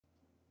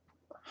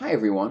Hi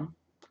everyone,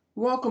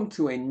 welcome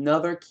to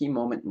another key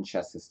moment in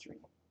chess history.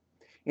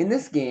 In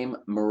this game,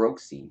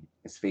 Maroczy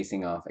is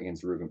facing off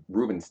against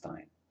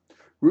Rubinstein.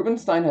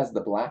 Rubinstein has the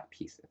black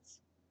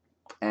pieces,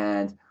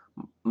 and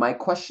my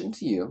question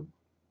to you,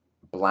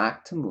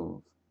 black to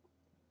move,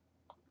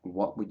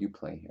 what would you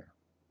play here?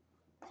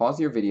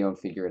 Pause your video and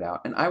figure it out,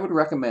 and I would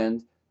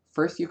recommend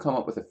first you come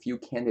up with a few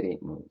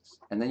candidate moves,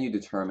 and then you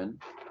determine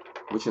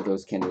which of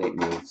those candidate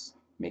moves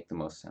make the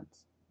most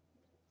sense.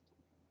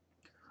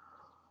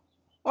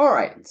 All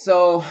right,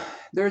 so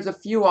there's a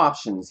few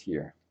options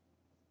here.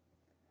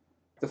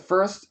 The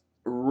first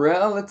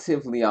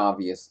relatively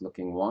obvious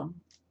looking one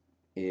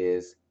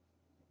is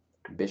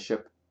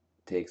bishop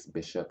takes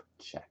bishop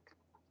check.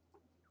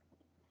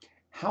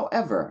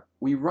 However,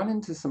 we run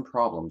into some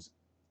problems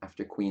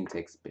after queen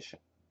takes bishop.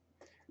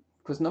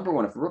 Because number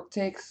one, if rook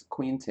takes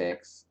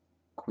takes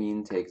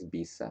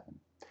b7.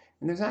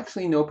 And there's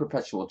actually no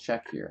perpetual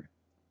check here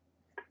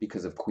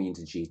because of queen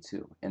to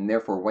g2. And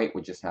therefore white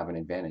would just have an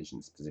advantage in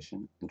this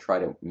position and try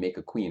to make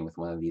a queen with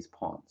one of these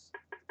pawns.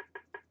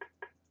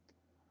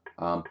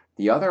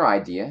 The other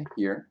idea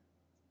here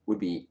would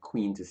be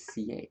queen to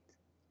c8.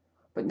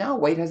 But now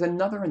white has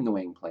another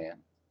annoying plan,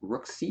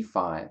 rook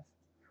c5,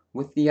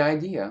 with the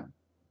idea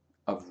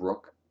of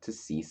rook to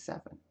c7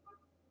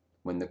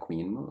 when the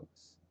queen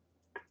moves.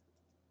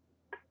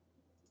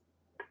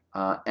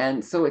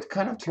 And so it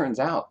kind of turns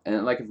out,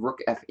 and like if rook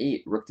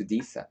f8, rook to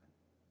d7.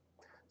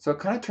 So it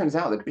kind of turns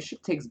out that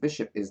bishop takes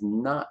bishop is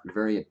not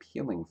very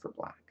appealing for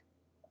black.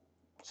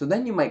 So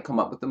then you might come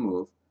up with the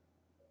move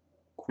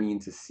queen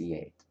to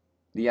c8.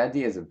 The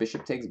idea is if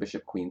bishop takes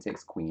bishop, queen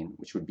takes queen,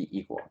 which would be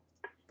equal.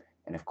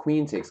 And if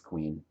queen takes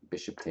queen,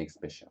 bishop takes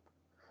bishop.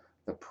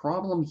 The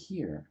problem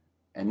here,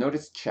 and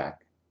notice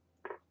check,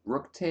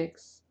 rook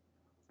takes,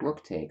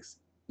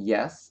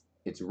 yes,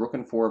 it's rook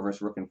and 4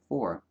 versus rook and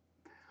 4,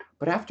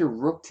 but after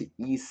rook to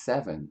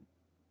e7,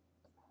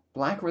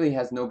 black really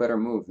has no better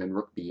move than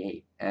rook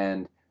b8,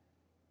 and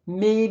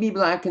maybe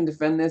black can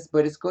defend this,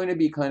 but it's going to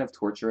be kind of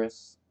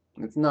torturous.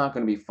 It's not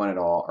going to be fun at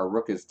all. Our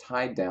rook is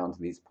tied down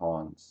to these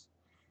pawns,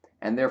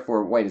 and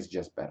therefore white is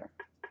just better.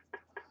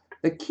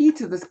 The key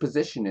to this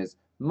position is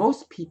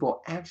most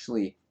people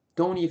actually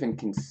don't even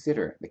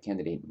consider the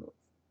candidate move.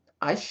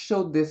 I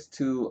showed this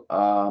to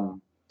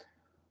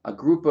a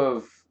group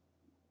of,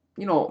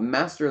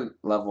 master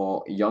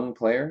level young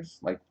players,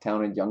 like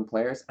talented young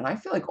players, and I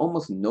feel like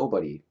almost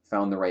nobody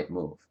found the right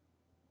move.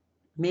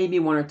 Maybe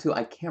one or two,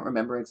 I can't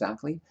remember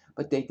exactly,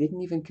 but they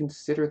didn't even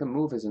consider the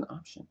move as an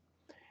option.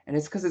 And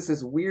it's because it's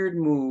this weird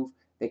move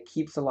that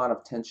keeps a lot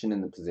of tension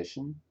in the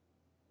position.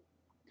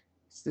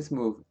 It's this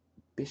move,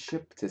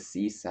 bishop to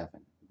c7.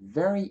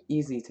 Very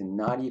easy to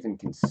not even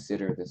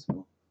consider this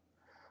move.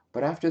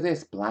 But after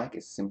this, black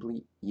is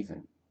simply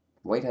even.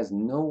 White has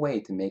no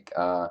way to make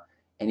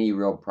any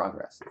real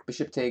progress. If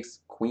bishop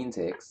takes, queen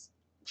takes,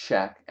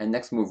 check, and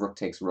next move rook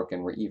takes rook,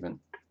 and we're even.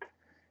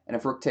 And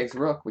if rook takes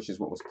rook, which is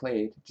what was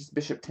played, just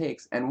bishop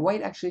takes, and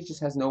white actually just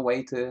has no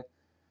way to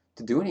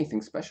do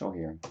anything special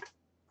here.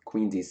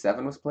 Queen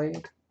d7 was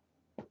played,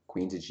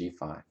 queen to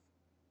g5,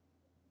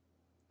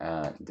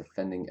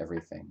 defending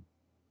everything.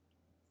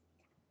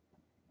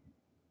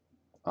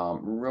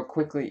 Real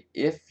quickly,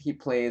 if he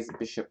plays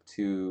bishop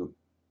to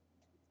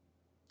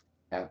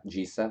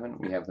g7,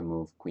 we have the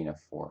move queen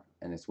f4,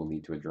 and this will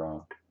lead to a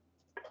draw.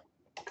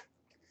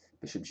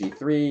 Bishop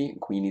g3,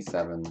 queen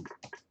e7,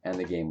 and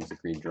the game was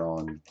agreed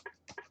drawn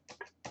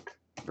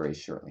very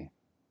shortly.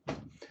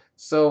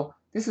 So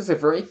this is a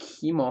very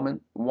key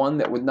moment, one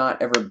that would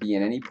not ever be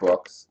in any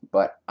books,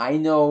 but I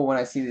know when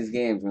I see these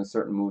games when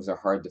certain moves are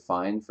hard to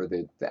find for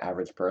the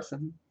average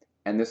person,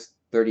 and this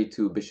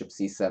 32 bishop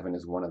c7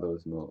 is one of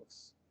those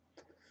moves.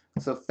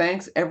 So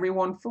thanks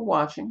everyone for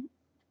watching,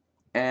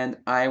 and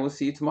I will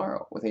see you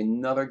tomorrow with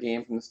another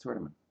game from this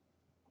tournament.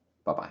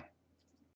 Bye-bye.